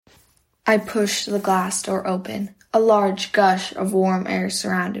I pushed the glass door open. A large gush of warm air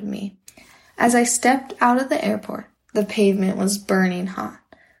surrounded me. As I stepped out of the airport, the pavement was burning hot.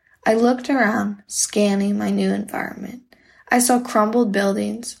 I looked around, scanning my new environment. I saw crumbled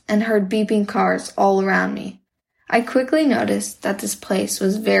buildings and heard beeping cars all around me. I quickly noticed that this place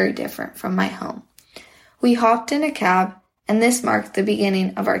was very different from my home. We hopped in a cab, and this marked the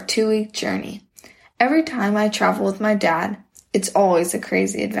beginning of our 2-week journey. Every time I travel with my dad, it's always a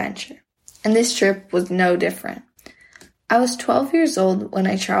crazy adventure, and this trip was no different. I was 12 years old when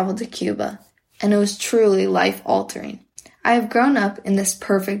I traveled to Cuba, and it was truly life-altering. I have grown up in this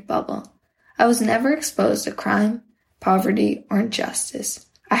perfect bubble. I was never exposed to crime, poverty, or injustice.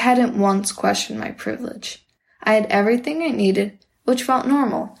 I hadn't once questioned my privilege. I had everything I needed, which felt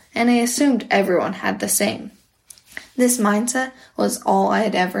normal, and I assumed everyone had the same. This mindset was all I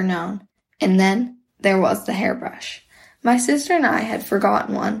had ever known. And then there was the hairbrush. My sister and I had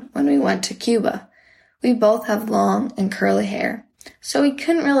forgotten one when we went to Cuba. We both have long and curly hair, so we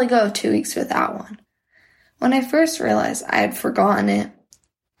couldn't really go 2 weeks without one. When I first realized I had forgotten it,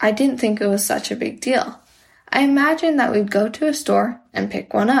 I didn't think it was such a big deal. I imagined that we'd go to a store and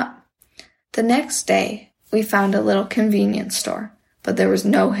pick one up. The next day, we found a little convenience store, but there was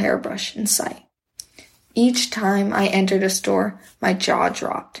no hairbrush in sight. Each time I entered a store, my jaw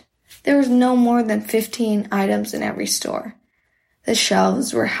dropped. There was no more than 15 items in every store. The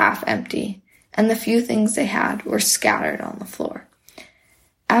shelves were half empty, and the few things they had were scattered on the floor.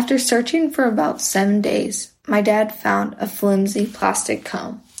 After searching for about 7 days, my dad found a flimsy plastic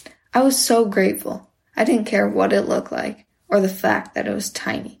comb. I was so grateful. I didn't care what it looked like, or the fact that it was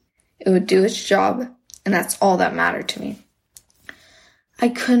tiny. It would do its job, and that's all that mattered to me. I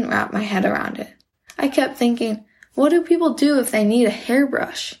couldn't wrap my head around it. I kept thinking, what do people do if they need a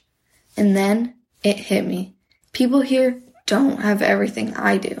hairbrush? And then it hit me. People here don't have everything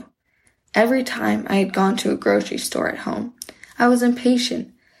I do. Every time I had gone to a grocery store at home, I was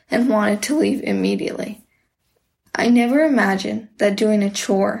impatient and wanted to leave immediately. I never imagined that doing a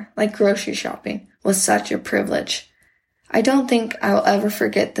chore like grocery shopping was such a privilege. I don't think I will ever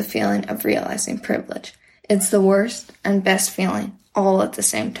forget the feeling of realizing privilege. It's the worst and best feeling all at the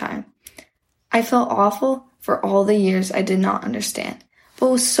same time. I felt awful for all the years I did not understand, but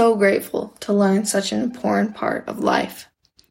was so grateful to learn such an important part of life.